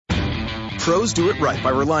Pros do it right by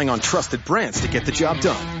relying on trusted brands to get the job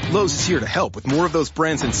done. Lowe's is here to help with more of those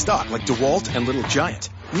brands in stock like DeWalt and Little Giant.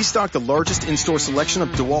 We stock the largest in-store selection of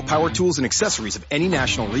DeWalt power tools and accessories of any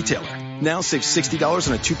national retailer. Now save $60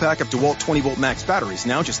 on a 2-pack of DeWalt 20-volt max batteries,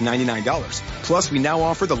 now just $99. Plus, we now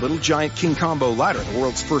offer the Little Giant King Combo ladder, the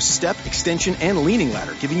world's first step, extension, and leaning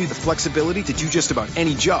ladder, giving you the flexibility to do just about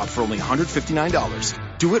any job for only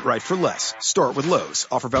 $159. Do it right for less. Start with Lowe's.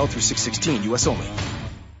 Offer valid through 6/16, U.S. only.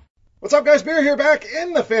 What's up, guys? Beer here, back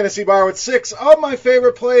in the Fantasy Bar with 6 of my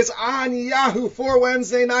favorite plays on Yahoo for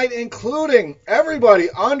Wednesday night, including everybody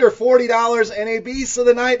under $40 and a beast of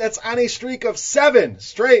the night that's on a streak of 7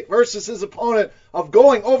 straight versus his opponent of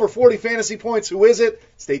going over 40 fantasy points. Who is it?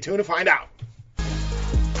 Stay tuned to find out.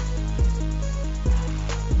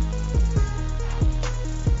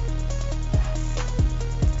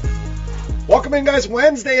 Welcome in, guys.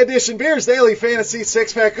 Wednesday edition, Beer's Daily Fantasy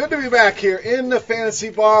Six-Pack. Good to be back here in the Fantasy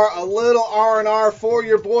Bar. A little R&R for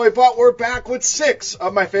your boy, but we're back with 6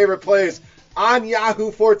 of my favorite plays on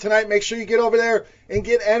Yahoo for tonight. Make sure you get over there and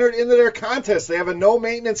get entered into their contest. They have a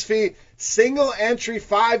no-maintenance fee, single-entry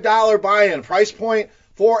 $5 buy-in, price point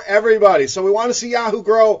for everybody. So we want to see Yahoo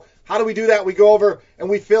grow. How do we do that? We go over and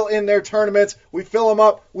we fill in their tournaments. We fill them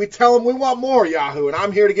up. We tell them we want more Yahoo, and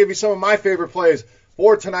I'm here to give you some of my favorite plays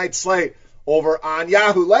for tonight's slate over on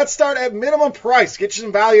Yahoo. Let's start at minimum price. Get you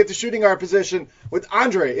some value at the shooting guard position with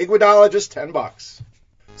Andre Iguodala, just $10.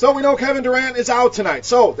 So we know Kevin Durant is out tonight,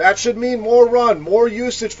 so that should mean more run, more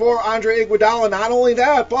usage for Andre Iguodala. Not only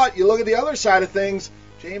that, but you look at the other side of things,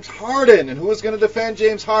 James Harden. And who is going to defend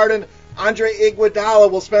James Harden? Andre Iguodala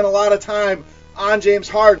will spend a lot of time on James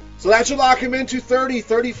Harden. So that should lock him into 30,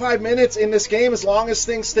 35 minutes in this game as long as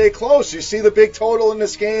things stay close. You see the big total in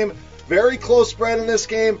this game, very close spread in this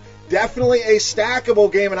game. Definitely a stackable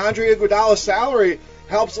game, and Andre Iguodala's salary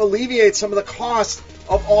helps alleviate some of the cost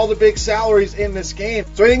of all the big salaries in this game.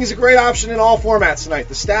 So I think he's a great option in all formats tonight.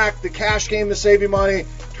 The stack, the cash game to save you money,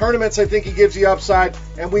 tournaments I think he gives you upside,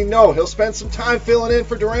 and we know he'll spend some time filling in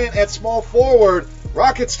for Durant at small forward.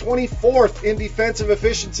 Rockets 24th in defensive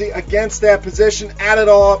efficiency against that position. Add it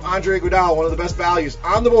all up, Andre Iguodala, one of the best values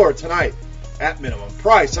on the board tonight at minimum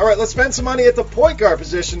price. All right, let's spend some money at the point guard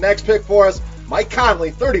position. Next pick for us, Mike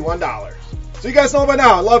Conley, $31. So you guys know by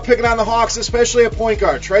now, I love picking on the Hawks, especially at point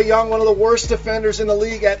guard. Trae Young, one of the worst defenders in the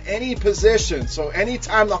league at any position. So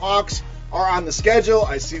anytime the Hawks are on the schedule,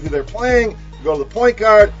 I see who they're playing, go to the point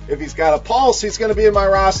guard. If he's got a pulse, he's going to be in my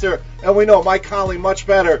roster. And we know Mike Conley much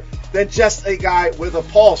better than just a guy with a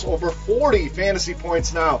pulse. Over 40 fantasy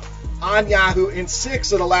points now on Yahoo in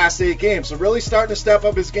 6 of the last 8 games. So really starting to step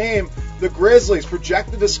up his game. The Grizzlies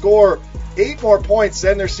projected to score 8 more points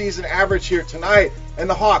than their season average here tonight. And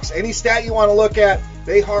the Hawks, any stat you want to look at,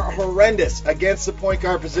 they are horrendous against the point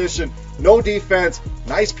guard position. No defense.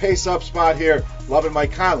 Nice pace-up spot here. Loving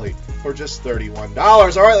Mike Conley for just $31.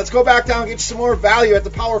 All right, let's go back down and get you some more value at the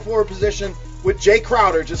power forward position with Jay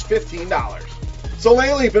Crowder, just $15. So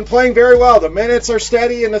lately, been playing very well. The minutes are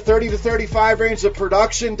steady in the 30 to 35 range. The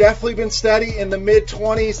production definitely been steady in the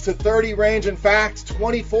mid-20s to 30 range. In fact,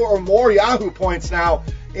 24 or more Yahoo points now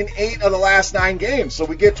in 8 of the last 9 games. So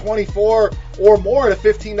we get 24 or more at a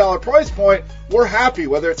 $15 price point. We're happy,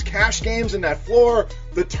 whether it's cash games in that floor,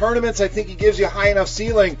 the tournaments. I think he gives you a high enough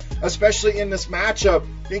ceiling, especially in this matchup.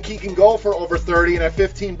 I think he can go for over 30, and at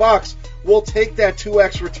 $15, we'll take that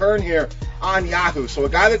 2x return here on Yahoo. So a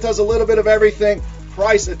guy that does a little bit of everything,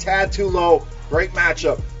 price a tad too low. Great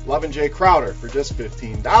matchup. Loving Jay Crowder for just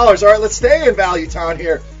 $15. All right, let's stay in value town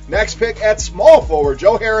here. Next pick at small forward,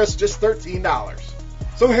 Joe Harris, just $13.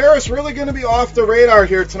 So Harris really going to be off the radar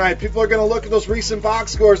here tonight. People are going to look at those recent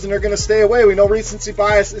box scores and they're going to stay away. We know recency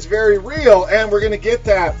bias is very real, and we're going to get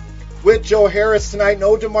that with Joe Harris tonight.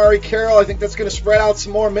 No DeMarre Carroll. I think that's going to spread out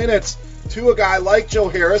some more minutes to a guy like Joe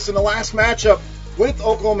Harris. In the last matchup with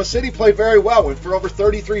Oklahoma City, played very well. Went for over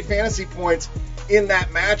 33 fantasy points in that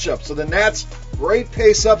matchup. So the Nets, great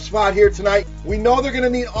pace-up spot here tonight. We know they're going to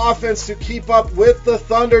need offense to keep up with the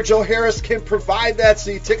Thunder. Joe Harris can provide that,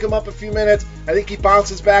 so you tick him up a few minutes. I think he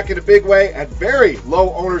bounces back in a big way at very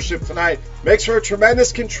low ownership tonight. Makes for a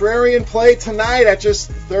tremendous contrarian play tonight at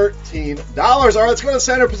just $13. All right, let's go to the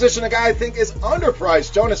center position. A guy I think is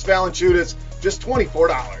underpriced, Jonas Valanciunas, just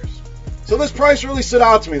 $24. So this price really stood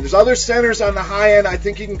out to me. There's other centers on the high end I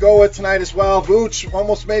think you can go with tonight as well. Vooch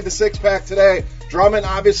almost made the 6-pack today. Drummond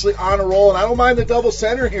obviously on a roll, and I don't mind the double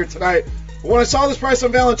center here tonight. But when I saw this price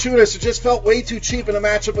on Valanciunas, it just felt way too cheap in a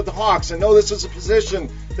matchup with the Hawks. I know this is a position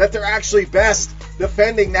that they're actually best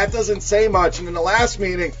defending. That doesn't say much. And in the last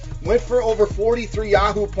meeting, went for over 43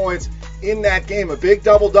 Yahoo points in that game. A big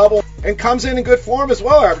double-double. and comes in good form as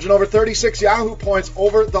well, averaging over 36 Yahoo points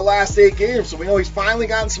over the last 8 games. So we know he's finally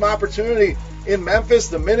gotten some opportunity in Memphis.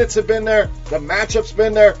 The minutes have been there, the matchup's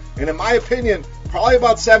been there, and in my opinion, probably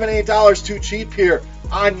about $7, $8 too cheap here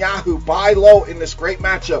on Yahoo. Buy low in this great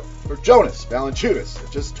matchup for Jonas Valanciunas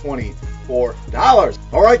at just $24.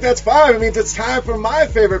 All right, that's 5. It means it's time for my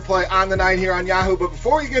favorite play on the night here on Yahoo. But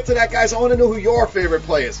before you get to that, guys, I want to know who your favorite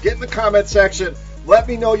play is. Get in the comment section. Let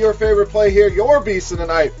me know your favorite play here, your beast of the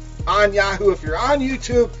night on Yahoo. If you're on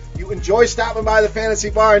YouTube, you enjoy stopping by the Fantasy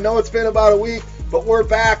Bar. I know it's been about a week, but we're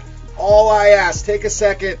back. All I ask, take a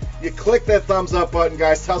second, you click that thumbs up button,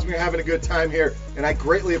 guys. Tells me you're having a good time here, and I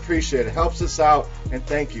greatly appreciate it. Helps us out, and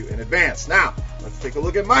thank you in advance. Now, let's take a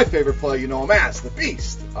look at my favorite play. You know him as the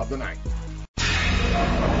beast of the night.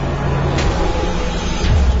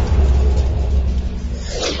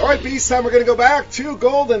 All right, beast time. We're going to go back to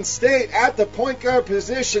Golden State at the point guard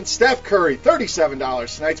position. Steph Curry,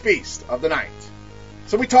 $37, tonight's beast of the night.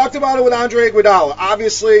 So we talked about it with Andre Iguodala.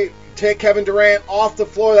 Obviously, take Kevin Durant off the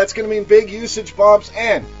floor. That's going to mean big usage bumps,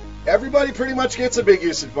 and everybody pretty much gets a big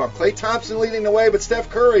usage bump. Klay Thompson leading the way, but Steph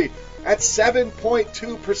Curry at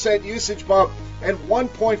 7.2% usage bump and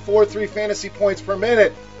 1.43 fantasy points per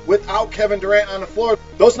minute without Kevin Durant on the floor.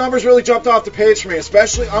 Those numbers really jumped off the page for me,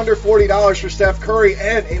 especially under $40 for Steph Curry,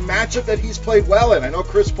 and a matchup that he's played well in. I know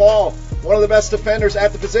Chris Paul, one of the best defenders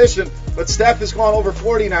at the position, but Steph has gone over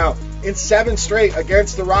 40 now in 7 straight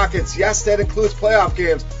against the Rockets. Yes, that includes playoff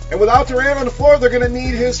games. And without Durant on the floor, they're going to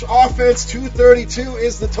need his offense. 232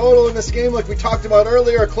 is the total in this game, like we talked about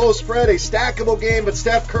earlier. A close spread, a stackable game, but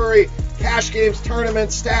Steph Curry, cash games,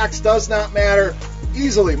 tournaments, stacks, does not matter.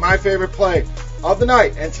 Easily my favorite play of the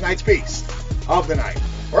night and tonight's beast of the night.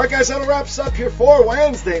 All right, guys, that'll wrap us up here for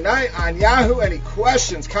Wednesday night on Yahoo. Any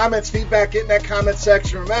questions, comments, feedback, get in that comment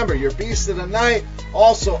section. Remember, your beast of the night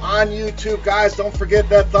also on YouTube. Guys, don't forget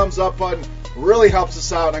that thumbs up button. Really helps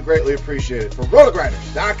us out, and I greatly appreciate it. For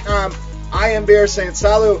rotogrinders.com, I am Beer saying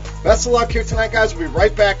salut. Best of luck here tonight, guys. We'll be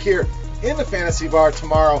right back here in the Fantasy Bar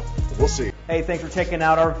tomorrow. We'll see you. Hey, thanks for checking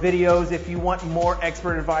out our videos. If you want more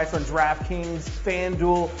expert advice on DraftKings,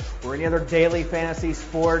 FanDuel, or any other daily fantasy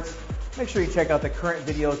sports, make sure you check out the current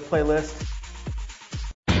videos playlist.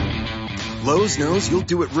 Lowe's knows you'll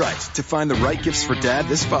do it right to find the right gifts for Dad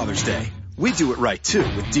this Father's Day. We do it right, too,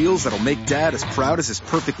 with deals that'll make Dad as proud as his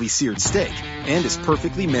perfectly seared steak and his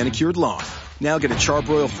perfectly manicured lawn. Now get a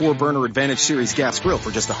Charbroil 4-burner Advantage Series gas grill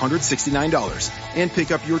for just $169. And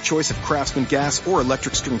pick up your choice of Craftsman gas or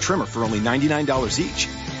electric string trimmer for only $99 each.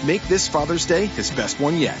 Make this Father's Day his best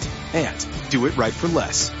one yet. And do it right for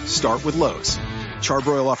less. Start with Lowe's.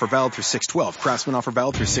 Charbroil offer valid through 6/12. Craftsman offer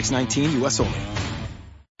valid through 6/19. U.S. only.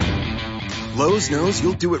 Lowe's knows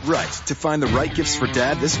you'll do it right to find the right gifts for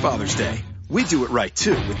Dad this Father's Day. We do it right,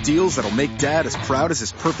 too, with deals that'll make Dad as proud as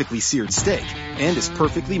his perfectly seared steak and his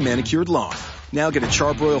perfectly manicured lawn. Now get a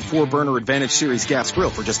Charbroil 4-burner Advantage Series gas grill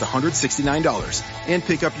for just $169. And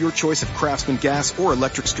pick up your choice of Craftsman gas or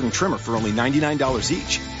electric string trimmer for only $99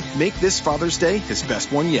 each. Make this Father's Day his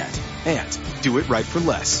best one yet. And do it right for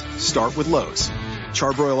less. Start with Lowe's.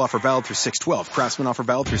 Charbroil offer valid through 6/12. Craftsman offer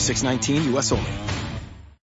valid through 6/19. U.S. only.